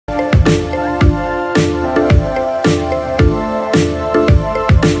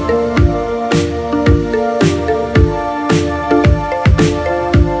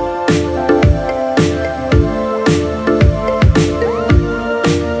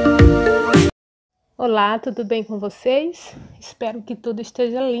Olá, tudo bem com vocês? Espero que tudo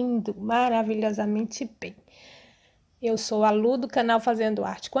esteja lindo, maravilhosamente bem. Eu sou a Lu do canal Fazendo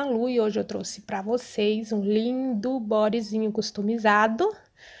Arte com a Lu e hoje eu trouxe para vocês um lindo bodyzinho customizado.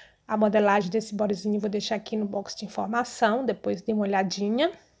 A modelagem desse bodyzinho eu vou deixar aqui no box de informação, depois dê uma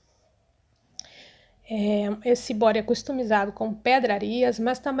olhadinha. Esse body é customizado com pedrarias,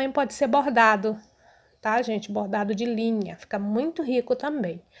 mas também pode ser bordado, tá, gente? Bordado de linha, fica muito rico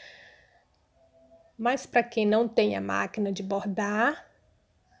também. Mas para quem não tem a máquina de bordar,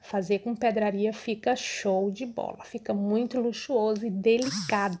 fazer com pedraria fica show de bola. Fica muito luxuoso e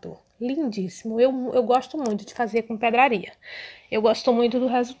delicado. Lindíssimo. Eu gosto muito de fazer com pedraria. Eu gosto muito do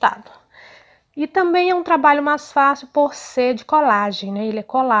resultado. E também é um trabalho mais fácil por ser de colagem, né? Ele é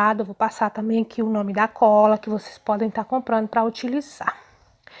colado. Vou passar também aqui o nome da cola que vocês podem estar comprando para utilizar.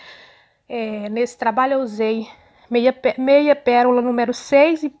 Nesse trabalho eu usei meia pérola número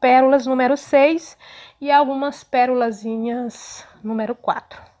 6 e pérolas número 6 e algumas pérolazinhas número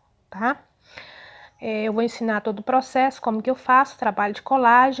 4, tá? Eu vou ensinar todo o processo, como que eu faço, trabalho de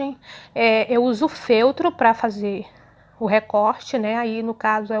colagem. Eu uso feltro para fazer o recorte, né? Aí no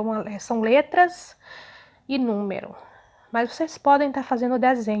caso são letras e número. Mas vocês podem estar fazendo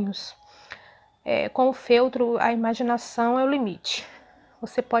desenhos. Com o feltro, a imaginação é o limite.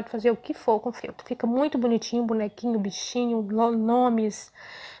 Você pode fazer o que for com feltro. Fica muito bonitinho, bonequinho, bichinho, nomes,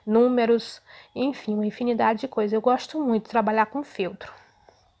 números, enfim, uma infinidade de coisas. Eu gosto muito de trabalhar com feltro.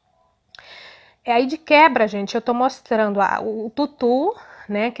 Aí de quebra, gente, eu tô mostrando o tutu,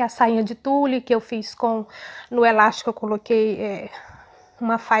 né, que é a sainha de tule que eu fiz no elástico eu coloquei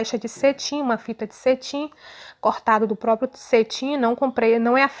uma faixa de cetim, uma fita de cetim, cortado do próprio cetim, não comprei,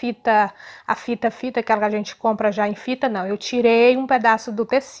 não é a fita aquela que a gente compra já em fita, não, eu tirei um pedaço do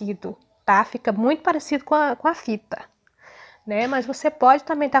tecido, tá? Fica muito parecido com a fita, né? Mas você pode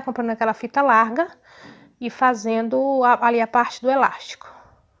também estar comprando aquela fita larga e fazendo ali a parte do elástico.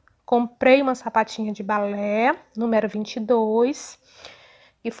 Comprei uma sapatinha de balé, número 22,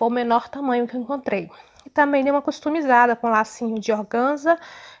 que foi o menor tamanho que eu encontrei. E também dei uma customizada com lacinho de organza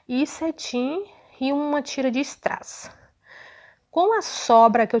e cetim e uma tira de strass. Com a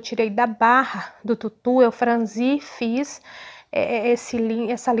sobra que eu tirei da barra do tutu, eu franzi e fiz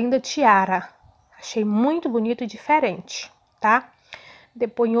essa linda tiara. Achei muito bonito e diferente, tá?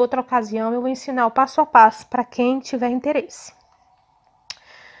 Depois, em outra ocasião, eu vou ensinar o passo a passo para quem tiver interesse.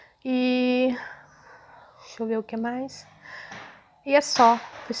 E deixa eu ver o que mais. E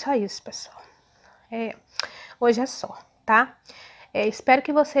foi só isso, pessoal. Hoje é só, tá? Espero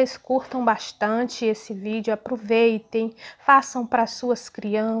que vocês curtam bastante esse vídeo, aproveitem, façam para suas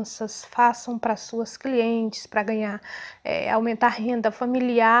crianças, façam para suas clientes, para ganhar, aumentar a renda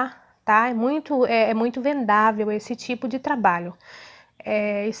familiar, tá? É muito vendável esse tipo de trabalho.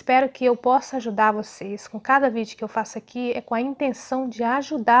 Espero que eu possa ajudar vocês. Com cada vídeo que eu faço aqui, é com a intenção de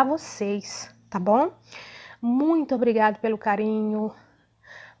ajudar vocês, tá bom? Muito obrigada pelo carinho.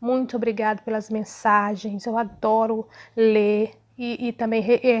 Muito obrigada pelas mensagens, eu adoro ler e também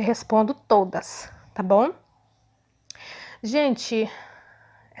respondo todas, tá bom? Gente,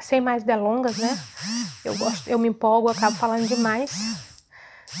 sem mais delongas, né? Eu me empolgo, acabo falando demais.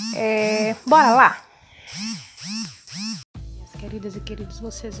 Bora lá! Minhas queridas e queridos,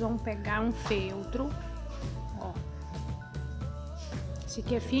 vocês vão pegar um feltro, ó. Esse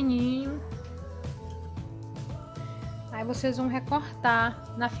aqui é fininho. Aí vocês vão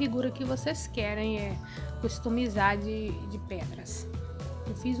recortar na figura que vocês querem customizar de pedras.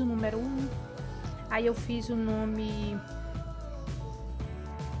 Eu fiz o número 1, aí eu fiz o nome,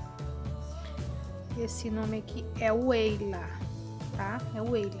 esse nome aqui é o Eila, tá? É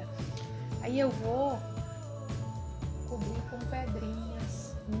o Eila. Aí eu vou cobrir com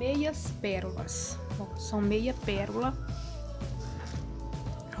pedrinhas, meias pérolas, ó, são meia pérola,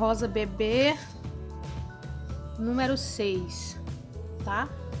 rosa bebê, número 6, tá?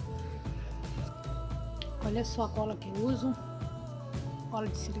 Olha só a cola que eu uso, cola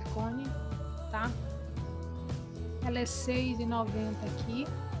de silicone, tá? Ela é R$6,90 aqui,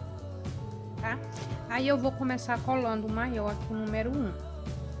 tá? Aí eu vou começar colando o maior aqui, o número 1,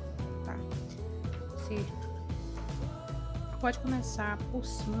 tá? Você pode começar por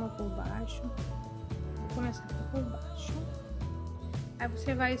cima ou por baixo, vou começar por baixo. Aí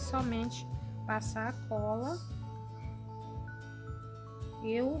você vai somente passar a cola.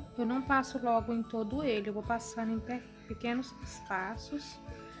 Eu não passo logo em todo ele, eu vou passando em pequenos espaços,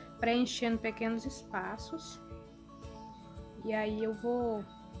 preenchendo pequenos espaços. E aí eu vou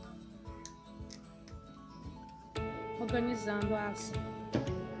organizando as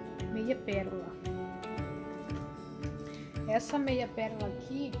meia pérola. Essa meia pérola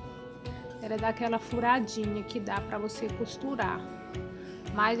aqui ela é daquela furadinha que dá pra você costurar.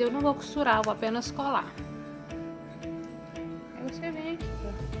 Mas eu não vou costurar, eu vou apenas colar. Aí você vem aqui,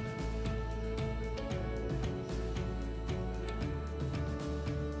 ó.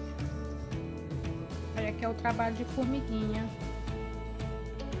 Aí aqui é o trabalho de formiguinha.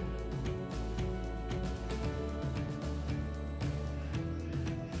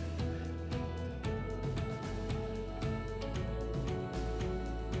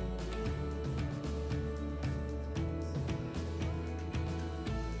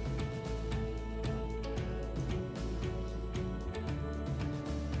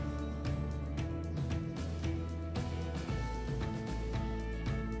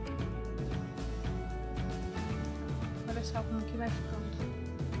 Olha só como que vai ficando,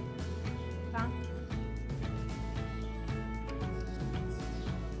 tá?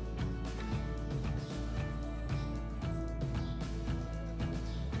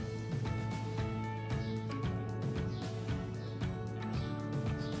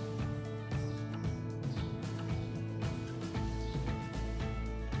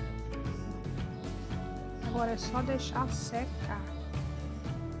 Agora é só deixar secar.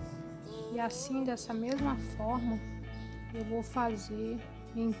 E assim, dessa mesma forma, eu vou fazer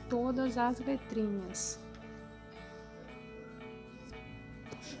em todas as letrinhas.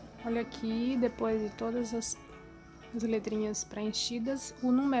 Olha aqui, depois de todas as letrinhas preenchidas, o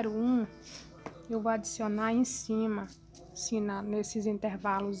número 1 eu vou adicionar em cima, assim, nesses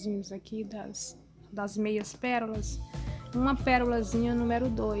intervalozinhos aqui das meias pérolas, uma pérolazinha número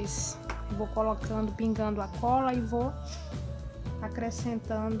 2. Eu vou colocando, pingando a cola e vou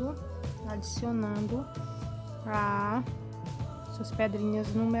acrescentando, adicionando essas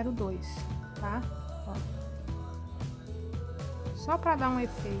pedrinhas número 2, tá? Ó. Só para dar um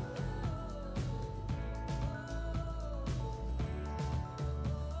efeito.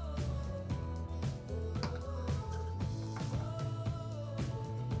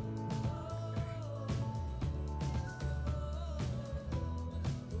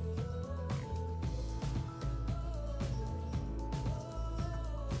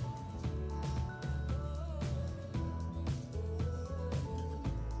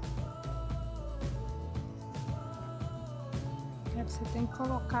 Você tem que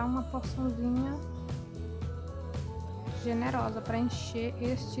colocar uma porçãozinha generosa para encher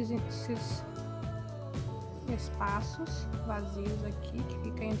esses espaços vazios aqui, que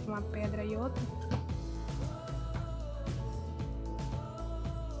fica entre uma pedra e outra.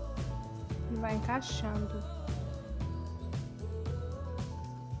 E vai encaixando.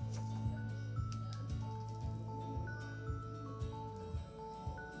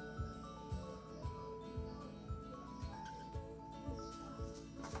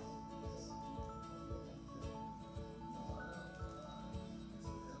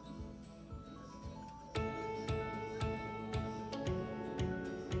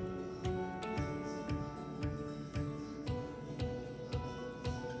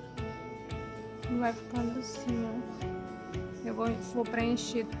 Vai ficando assim, ó. Eu vou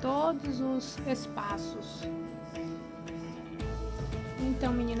preencher todos os espaços.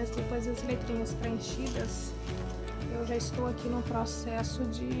 Então, meninas, depois das letrinhas preenchidas, eu já estou aqui no processo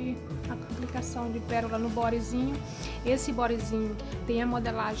de aplicação de pérola no borezinho. Esse borezinho tem a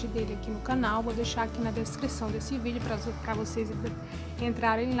modelagem dele aqui no canal, vou deixar aqui na descrição desse vídeo para vocês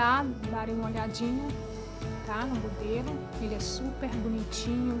entrarem lá, darem uma olhadinha, tá, no modelo. Ele é super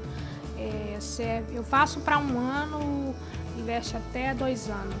bonitinho. Eu faço para 1 ano e veste até 2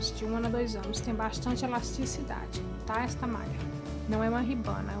 anos, de 1 ano a 2 anos. Tem bastante elasticidade, tá? Esta malha não é uma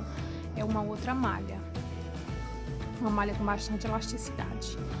ribana, é uma outra malha, uma malha com bastante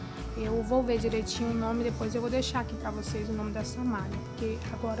elasticidade. Eu vou ver direitinho o nome, depois eu vou deixar aqui para vocês o nome dessa malha, porque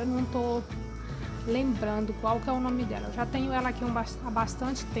agora eu não tô lembrando qual que é o nome dela. Eu já tenho ela aqui há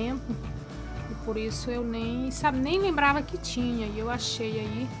bastante tempo e por isso eu nem lembrava que tinha, e eu achei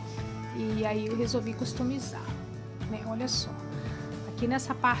aí. E aí eu resolvi customizar, né? Olha só, aqui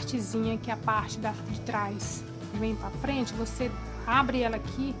nessa partezinha, que é a parte de trás vem pra frente, você abre ela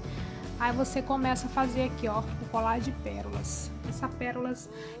aqui, aí você começa a fazer aqui, ó, o colar de pérolas. Essa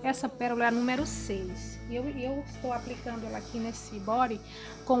pérola é a número 6. Eu estou aplicando ela aqui nesse Bory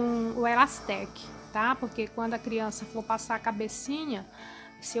com o Elastec, tá? Porque quando a criança for passar a cabecinha,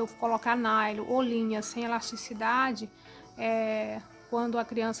 se eu colocar nylon ou linha sem elasticidade, quando a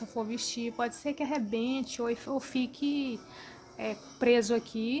criança for vestir, pode ser que arrebente ou fique preso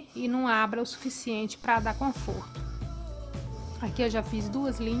aqui e não abra o suficiente para dar conforto. Aqui eu já fiz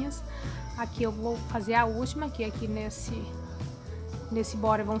 2 linhas, aqui eu vou fazer a última, que aqui nesse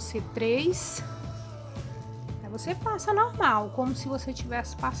Bory vão ser 3. Aí você passa normal, como se você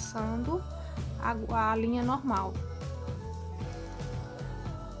estivesse passando a linha normal.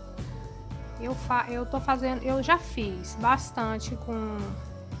 Eu tô fazendo, eu já fiz bastante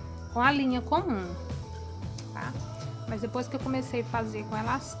com a linha comum, tá? Mas depois que eu comecei a fazer com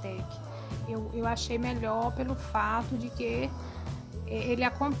Elastec, eu achei melhor pelo fato de que ele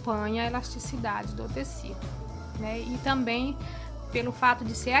acompanha a elasticidade do tecido, né? E também pelo fato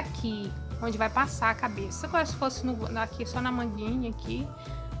de ser aqui, onde vai passar a cabeça. Agora, se fosse aqui só na manguinha aqui,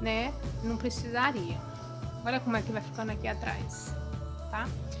 né? Não precisaria. Olha como é que vai ficando aqui atrás, tá?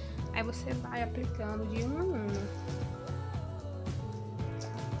 Aí você vai aplicando de um em um.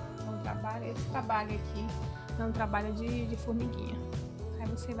 Esse trabalho aqui é um trabalho de formiguinha. Aí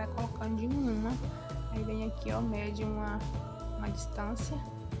você vai colocando de uma, aí vem aqui, ó, mede uma distância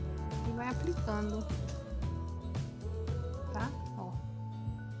e vai aplicando, tá? Ó.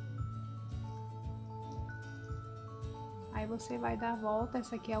 Aí você vai dar a volta,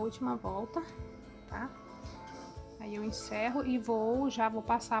 essa aqui é a última volta, tá? Aí eu encerro e já vou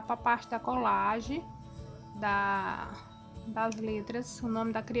passar para a parte da colagem das letras, o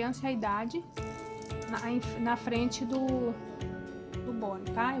nome da criança e a idade na frente do Bory,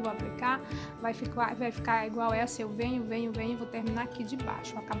 tá? Eu vou aplicar, vai ficar igual essa. Eu venho, vou terminar aqui de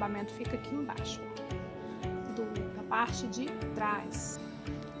baixo. O acabamento fica aqui embaixo, da parte de trás.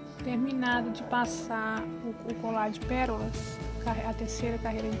 Terminado de passar o colar de pérolas, a terceira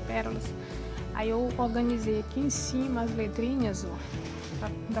carreira de pérolas, aí eu organizei aqui em cima as letrinhas, ó.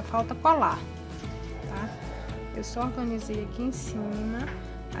 Ainda falta colar, tá? Eu só organizei aqui em cima.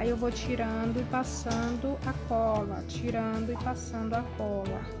 Aí eu vou tirando e passando a cola, tirando e passando a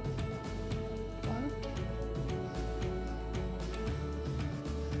cola. Tá?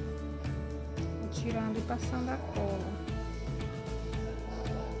 Vou tirando e passando a cola.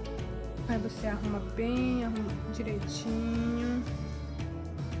 Aí você arruma bem, arruma direitinho.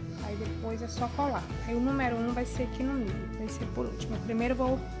 Aí depois é só colar. Aí o número 1 vai ser aqui no meio, vai ser por último. Primeiro eu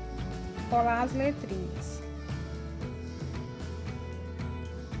vou colar as letrinhas.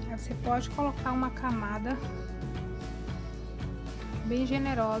 Você pode colocar uma camada bem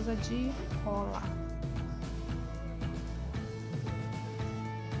generosa de cola.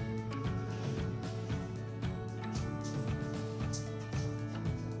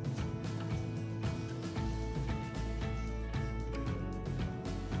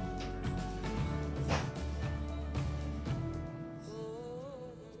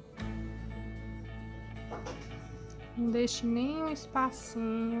 Não deixe nem um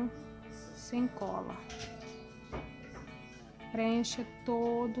espacinho sem cola. Preencha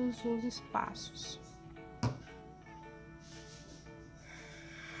todos os espaços.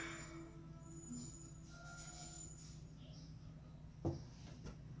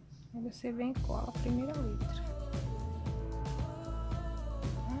 Aí você vem e cola a primeira letra.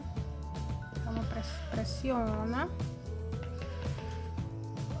 Então, pressiona.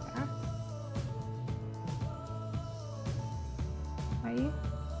 Aí,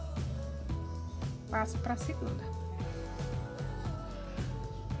 passo para a segunda.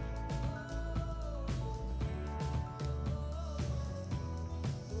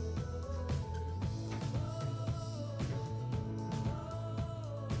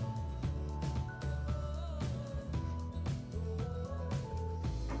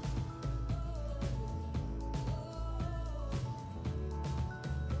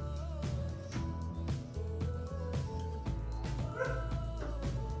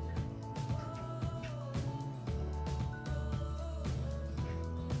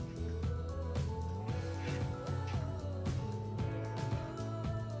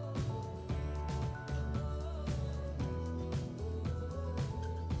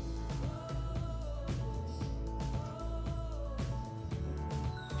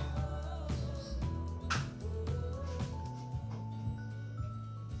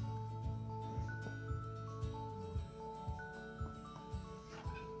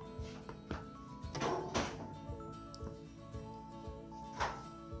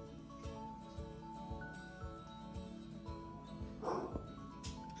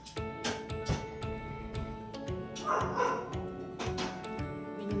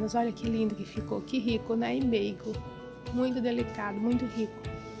 Meninas, olha que lindo que ficou, que rico, né? E meigo, muito delicado, muito rico.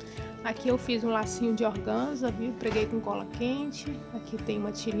 Aqui eu fiz um lacinho de organza, viu? Preguei com cola quente. Aqui tem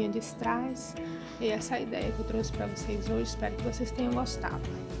uma tirinha de strass. E essa é a ideia que eu trouxe para vocês hoje. Espero que vocês tenham gostado.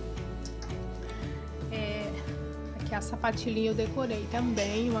 Aqui a sapatilha eu decorei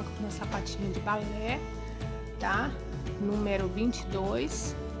também, uma sapatilha de balé, tá? Número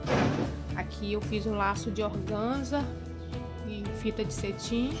 22. Aqui eu fiz um laço de organza e fita de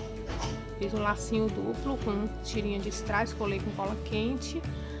cetim. Fiz um lacinho duplo com tirinha de strass, colei com cola quente.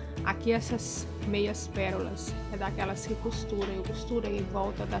 Aqui essas meias pérolas é daquelas que costura. Eu costurei em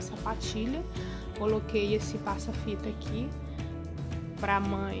volta da sapatilha, coloquei esse passa-fita aqui para a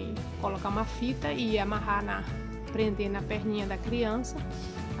mãe colocar uma fita e amarrar prender na perninha da criança,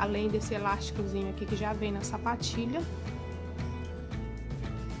 além desse elásticozinho aqui que já vem na sapatilha.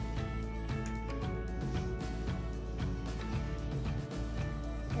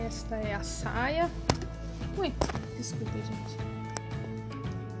 Esta é a saia. Ui, desculpa, gente.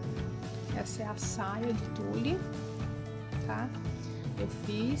 Essa é a saia de tule, tá? Eu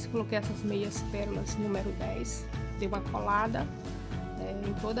coloquei essas meias pérolas número 10, dei uma colada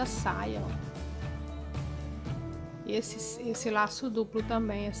em toda a saia, ó. Esse laço duplo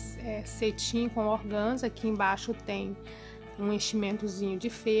também é cetim com organza. Aqui embaixo tem um enchimentozinho de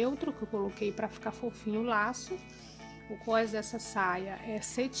feltro que eu coloquei para ficar fofinho o laço. O cós dessa saia é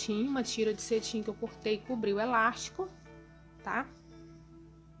cetim, uma tira de cetim que eu cortei e cobri o elástico, tá?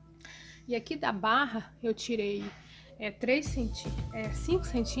 E aqui da barra eu tirei 5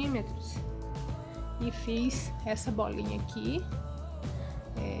 centímetros e fiz essa bolinha aqui,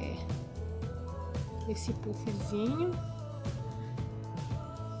 esse puffzinho,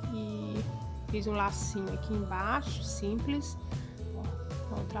 e fiz um lacinho aqui embaixo, simples.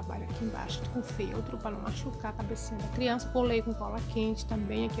 O trabalho aqui embaixo com feltro para não machucar a cabecinha da criança. Colei com cola quente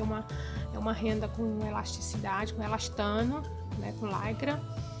também. Aqui é uma renda com elasticidade, com elastano, né, com lycra,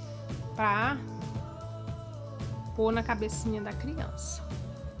 para pôr na cabecinha da criança,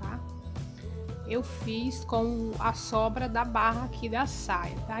 tá? Eu fiz com a sobra da barra aqui da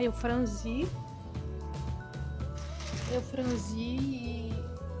saia, tá? Eu franzi e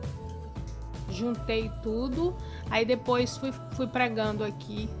juntei tudo. Aí depois fui pregando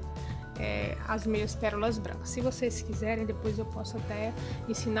aqui as meias pérolas brancas. Se vocês quiserem, depois eu posso até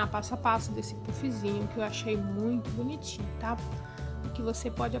ensinar passo a passo desse puffzinho, que eu achei muito bonitinho, tá? Que você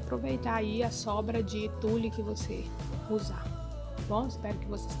pode aproveitar aí a sobra de tule que você usar. Bom, espero que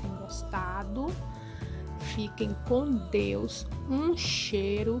vocês tenham gostado. Fiquem com Deus, um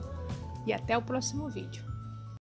cheiro e até o próximo vídeo.